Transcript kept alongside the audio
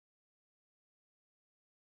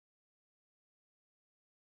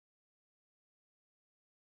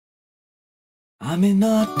I may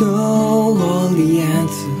not know all the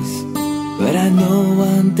answers, but I know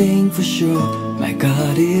one thing for sure: my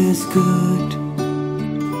God is good.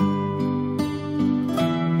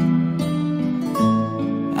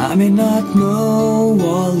 I may not know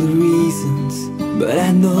all the reasons, but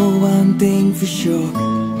I know one thing for sure: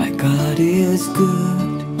 my God is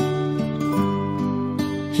good.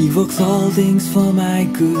 He works all things for my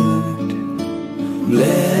good.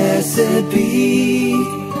 Blessed be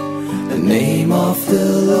the name of the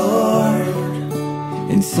Lord,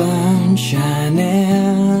 in sunshine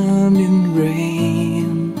and in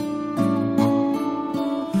rain.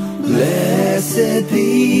 Blessed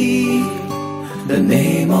be the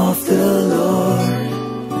name of the Lord,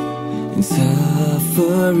 in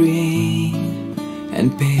suffering and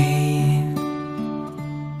pain.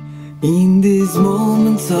 In these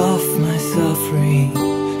moments of my suffering,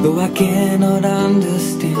 though I cannot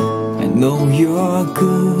understand, I know you're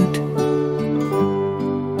good.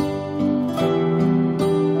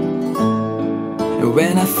 And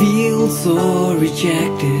when I feel so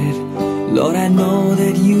rejected, Lord, I know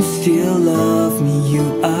that you still love me.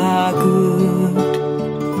 You are good,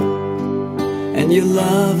 and your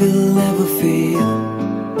love will never fail.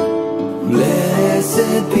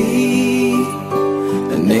 Blessed be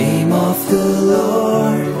the name of the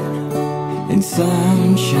Lord, in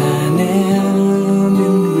sunshine and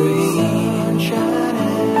in rain.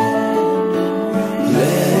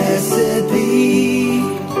 Blessed be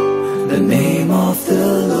the name of the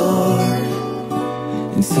Lord,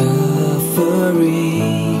 in suffering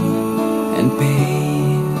and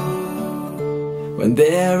pain. When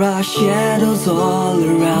there are shadows all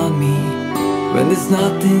around me, when there's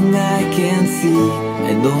nothing I can see,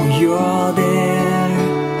 I know you're there.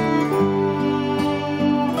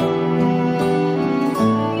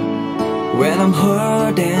 When I'm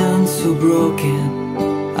hurt and so broken,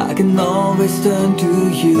 I can always turn to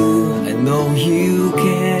you. I know you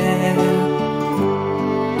care.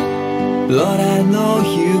 Lord, I know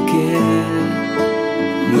you care.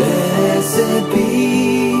 Blessed be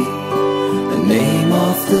the name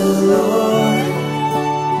of the Lord,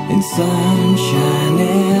 in sunshine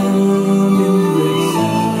and in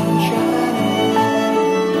rain.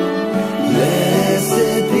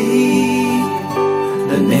 Blessed be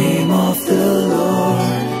the name of the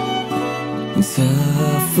Lord, in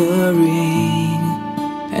suffering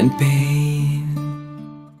and pain.